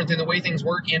very different than the way things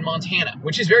work in Montana,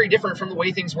 which is very different from the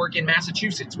way things work in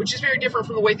Massachusetts, which is very different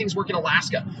from the way things work in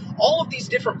Alaska. All of these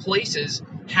different places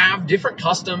have different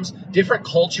customs, different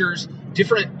cultures,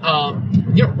 different,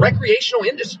 recreational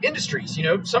industries.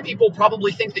 Some people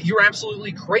probably think that you're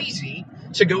absolutely crazy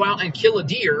to go out and kill a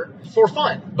deer for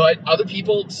fun, but other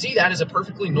people see that as a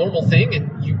perfectly normal thing,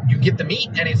 and you get the meat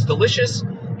and it's delicious,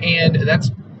 and that's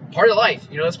part of life.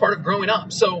 That's part of growing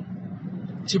up. So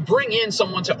to bring in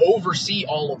someone to oversee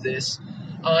all of this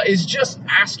is just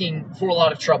asking for a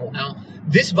lot of trouble. Now,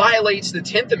 this violates the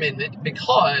 10th Amendment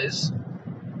because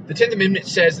the 10th Amendment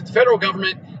says that the federal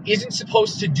government isn't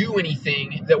supposed to do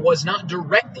anything that was not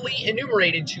directly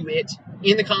enumerated to it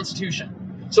in the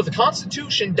Constitution. So if the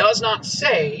Constitution does not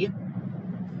say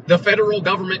the federal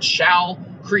government shall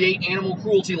create animal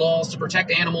cruelty laws to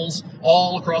protect animals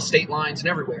all across state lines and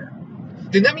everywhere,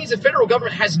 then that means the federal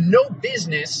government has no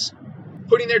business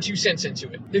putting their 2 cents into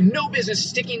it. They have no business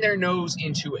sticking their nose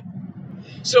into it.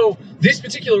 So this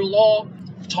particular law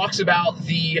talks about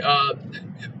the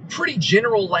pretty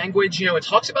general language. It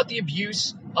talks about the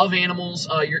abuse of animals.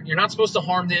 You're not supposed to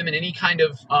harm them in any kind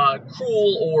of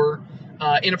cruel or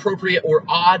inappropriate or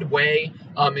odd way.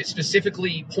 It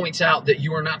specifically points out that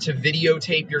you are not to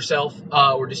videotape yourself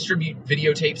or distribute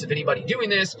videotapes of anybody doing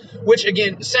this, which,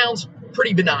 again, sounds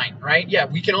pretty benign, right? Yeah,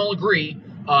 we can all agree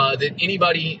that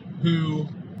anybody who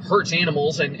hurts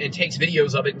animals and takes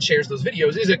videos of it and shares those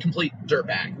videos is a complete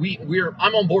dirtbag.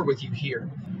 I'm on board with you here.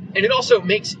 And it also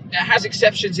has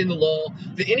exceptions in the law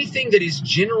that anything that is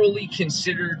generally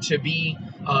considered to be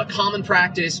common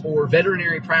practice or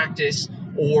veterinary practice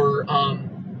or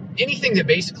anything that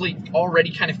basically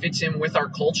already kind of fits in with our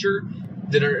culture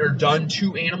that are done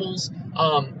to animals,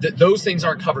 that those things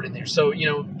aren't covered in there. So,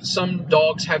 some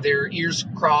dogs have their ears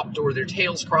cropped or their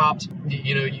tails cropped.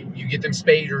 You get them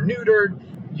spayed or neutered.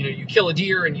 You kill a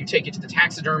deer and you take it to the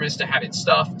taxidermist to have it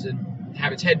stuffed and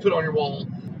have its head put on your wall.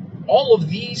 All of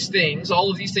these things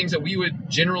that we would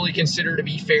generally consider to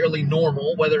be fairly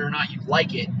normal, whether or not you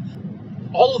like it,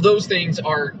 all of those things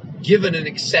are given an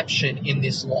exception in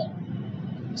this law.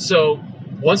 So,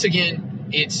 once again,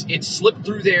 it's slipped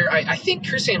through there. I think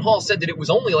KrisAnne Hall said that it was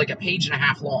only like a page and a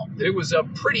half long, that it was a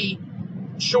pretty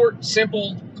short,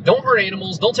 simple, don't hurt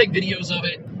animals, don't take videos of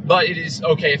it, but it is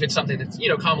okay if it's something that's,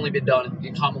 commonly been done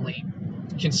and commonly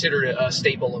considered a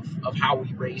staple of how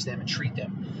we raise them and treat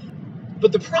them.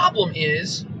 But the problem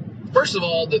is, first of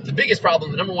all, the biggest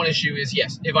problem, the number one issue is,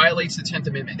 yes, it violates the 10th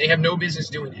Amendment. They have no business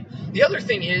doing it. The other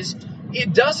thing is,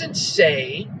 it doesn't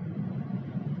say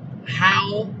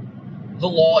how the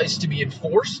law is to be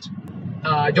enforced.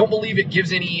 I don't believe it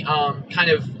gives any kind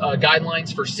of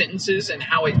guidelines for sentences and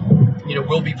how it,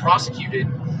 will be prosecuted.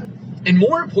 And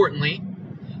more importantly,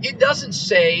 it doesn't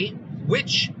say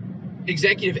which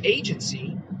executive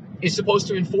agency is supposed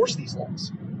to enforce these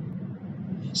laws.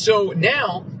 So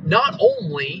now, not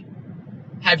only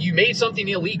have you made something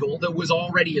illegal that was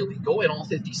already illegal in all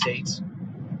 50 states,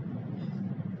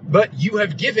 But you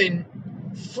have given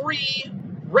free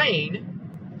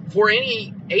reign for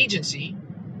any agency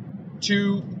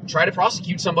to try to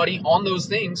prosecute somebody on those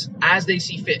things as they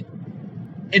see fit.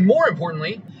 And more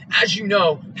importantly, as you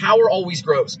know, power always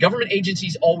grows. Government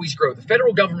agencies always grow. The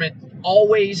federal government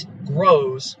always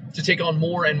grows to take on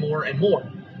more and more and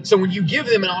more. So when you give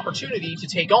them an opportunity to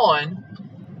take on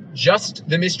just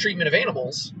the mistreatment of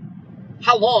animals,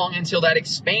 how long until that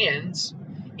expands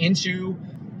into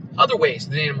other ways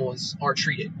that animals are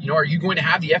treated? Are you going to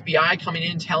have the FBI coming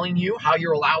in telling you how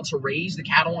you're allowed to raise the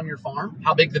cattle on your farm,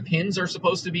 how big the pens are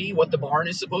supposed to be, what the barn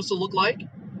is supposed to look like?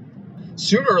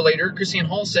 Sooner or later, Christiane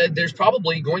Hall said there's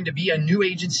probably going to be a new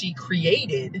agency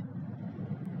created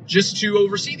just to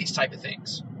oversee these type of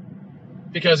things,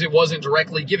 because it wasn't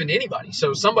directly given to anybody.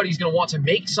 So somebody's going to want to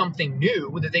make something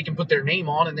new that they can put their name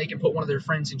on and they can put one of their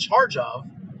friends in charge of,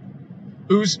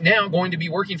 who's now going to be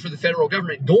working for the federal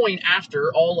government, going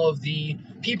after all of the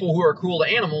people who are cruel to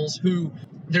animals, who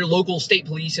their local state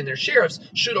police and their sheriffs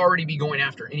should already be going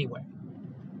after anyway.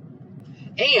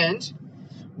 And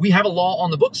we have a law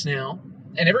on the books now,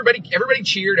 and everybody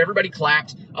cheered, everybody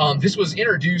clapped. This was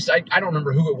introduced, I don't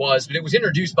remember who it was, but it was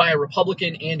introduced by a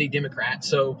Republican and a Democrat.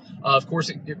 So, of course,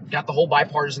 it got the whole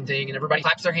bipartisan thing, and everybody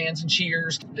claps their hands and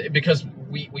cheers because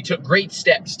we took great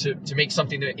steps to make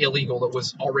something illegal that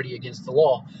was already against the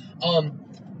law.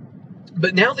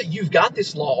 But now that you've got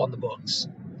this law on the books,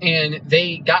 and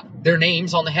they got their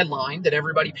names on the headline, that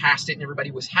everybody passed it and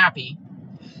everybody was happy,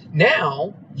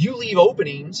 now you leave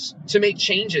openings to make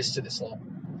changes to this law.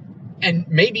 And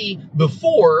maybe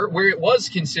before, where it was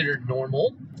considered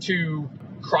normal to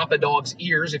crop a dog's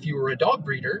ears if you were a dog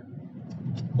breeder,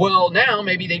 well, now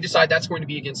maybe they decide that's going to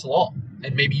be against the law.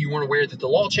 And maybe you weren't aware that the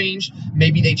law changed.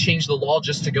 Maybe they changed the law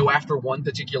just to go after one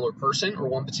particular person or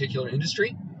one particular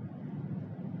industry.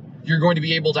 You're going to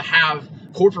be able to have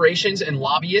corporations and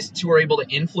lobbyists who are able to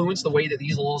influence the way that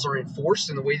these laws are enforced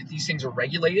and the way that these things are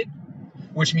regulated,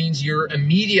 which means you're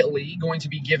immediately going to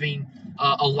be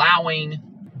allowing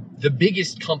the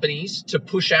biggest companies to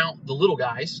push out the little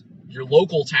guys. Your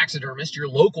local taxidermist, your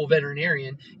local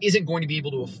veterinarian isn't going to be able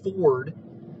to afford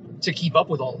to keep up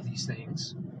with all of these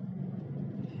things.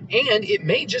 And it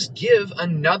may just give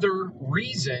another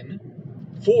reason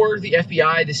for the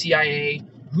FBI, the CIA,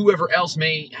 whoever else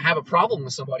may have a problem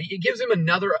with somebody. It gives them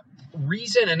another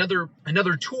reason,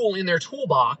 another tool in their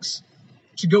toolbox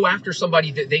to go after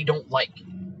somebody that they don't like.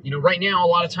 Right now, a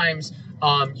lot of times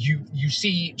you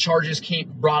see charges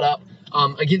brought up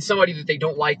against somebody that they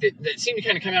don't like that seem to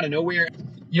kind of come out of nowhere.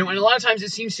 And a lot of times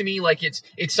it seems to me like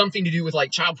it's something to do with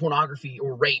like child pornography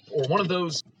or rape or one of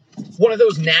those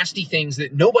nasty things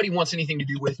that nobody wants anything to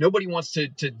do with, nobody wants to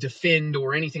defend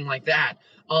or anything like that.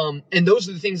 And those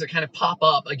are the things that kind of pop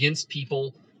up against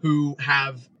people who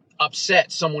have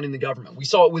upset someone in the government. We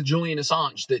saw it with Julian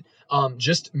Assange, that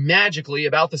just magically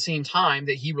about the same time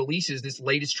that he releases this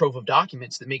latest trove of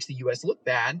documents that makes the U.S. look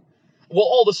bad, well,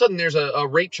 all of a sudden there's a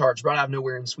rape charge brought out of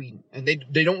nowhere in Sweden. And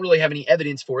they don't really have any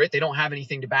evidence for it. They don't have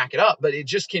anything to back it up, but it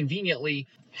just conveniently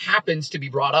happens to be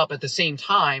brought up at the same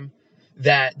time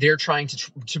that they're trying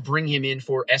to bring him in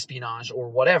for espionage or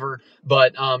whatever.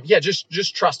 But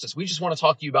just trust us. We just want to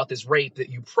talk to you about this rape that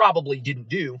you probably didn't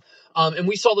do. And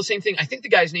we saw the same thing. I think the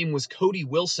guy's name was Cody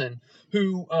Wilson,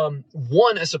 who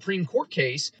won a Supreme Court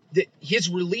case that his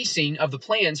releasing of the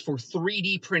plans for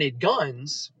 3D printed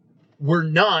guns were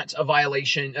not a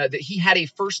violation, that he had a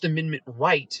First Amendment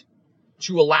right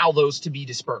to allow those to be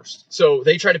dispersed. So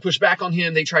they tried to push back on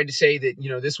him. They tried to say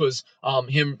that, this was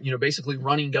him, basically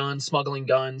running guns, smuggling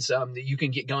guns, that you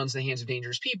can get guns in the hands of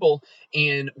dangerous people.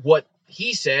 And what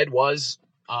he said was,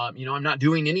 I'm not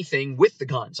doing anything with the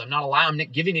guns. I'm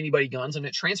not giving anybody guns. I'm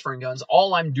not transferring guns.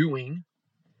 All I'm doing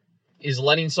is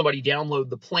letting somebody download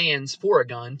the plans for a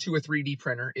gun to a 3D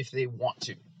printer if they want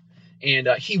to. And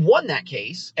he won that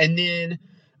case. And then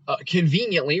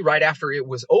conveniently, right after it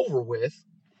was over with,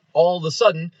 all of a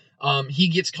sudden, he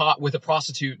gets caught with a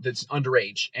prostitute that's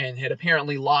underage and had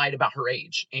apparently lied about her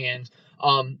age. And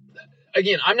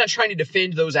again, I'm not trying to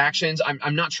defend those actions.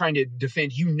 I'm not trying to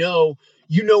defend, you know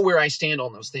where I stand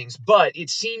on those things. But it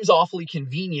seems awfully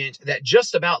convenient that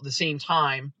just about the same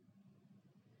time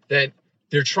that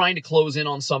they're trying to close in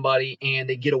on somebody and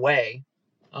they get away,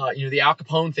 the Al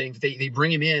Capone thing, they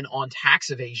bring him in on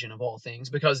tax evasion of all things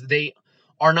because they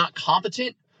are not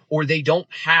competent or they don't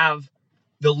have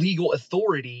the legal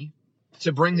authority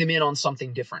to bring them in on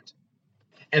something different.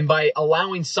 And by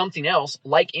allowing something else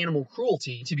like animal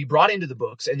cruelty to be brought into the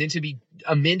books and then to be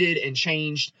amended and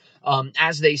changed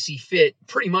as they see fit,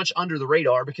 pretty much under the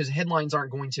radar, because headlines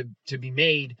aren't going to be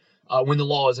made when the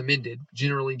law is amended,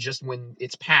 generally just when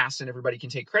it's passed and everybody can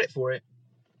take credit for it.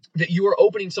 that you are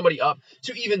opening somebody up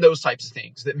to even those types of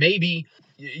things, that maybe,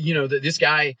 that this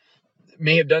guy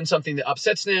may have done something that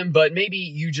upsets them, but maybe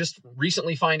you just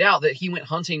recently find out that he went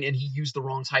hunting and he used the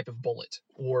wrong type of bullet,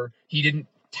 or he didn't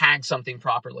tag something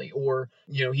properly, or,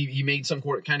 he made some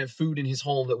kind of food in his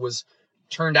home that was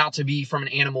turned out to be from an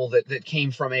animal that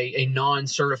came from a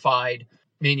non-certified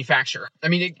manufacturer. I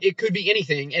mean, it could be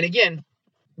anything. And again,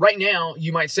 right now,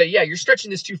 you might say, yeah, you're stretching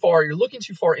this too far. You're looking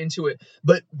too far into it.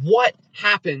 But what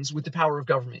happens with the power of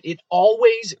government? It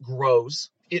always grows.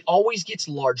 It always gets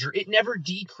larger. It never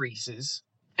decreases.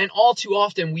 And all too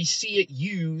often, we see it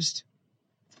used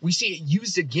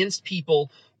against people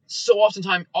so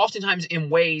oftentimes in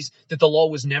ways that the law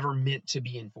was never meant to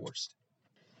be enforced.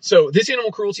 So this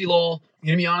animal cruelty law, I'm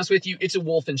going to be honest with you, it's a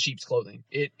wolf in sheep's clothing.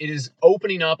 It is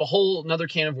opening up a whole another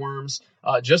can of worms,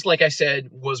 just like I said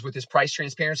was with this price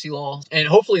transparency law. And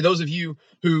hopefully those of you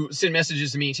who send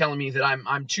messages to me telling me that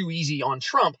I'm too easy on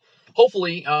Trump,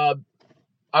 hopefully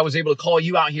I was able to call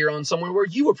you out here on somewhere where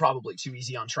you were probably too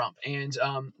easy on Trump. And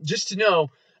just to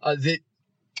know that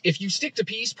if you stick to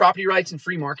peace, property rights, and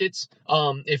free markets,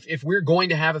 if we're going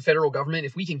to have a federal government,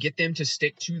 if we can get them to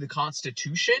stick to the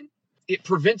Constitution, it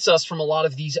prevents us from a lot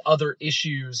of these other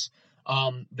issues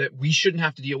that we shouldn't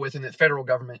have to deal with and that federal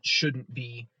government shouldn't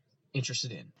be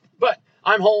interested in. But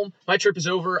I'm home. My trip is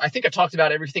over. I think I talked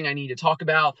about everything I need to talk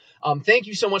about. Thank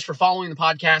you so much for following the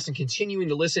podcast and continuing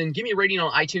to listen. Give me a rating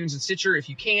on iTunes and Stitcher if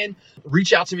you can.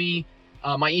 Reach out to me.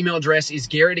 My email address is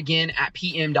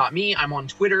garrettagain@pm.me. I'm on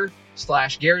Twitter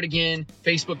 /GarrettAgain,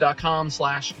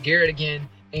 Facebook.com/GarrettAgain.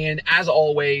 And as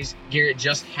always, Garrett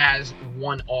just has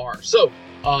one R. So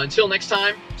until next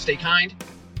time, stay kind,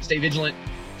 stay vigilant,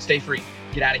 stay free.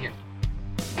 Get out of here.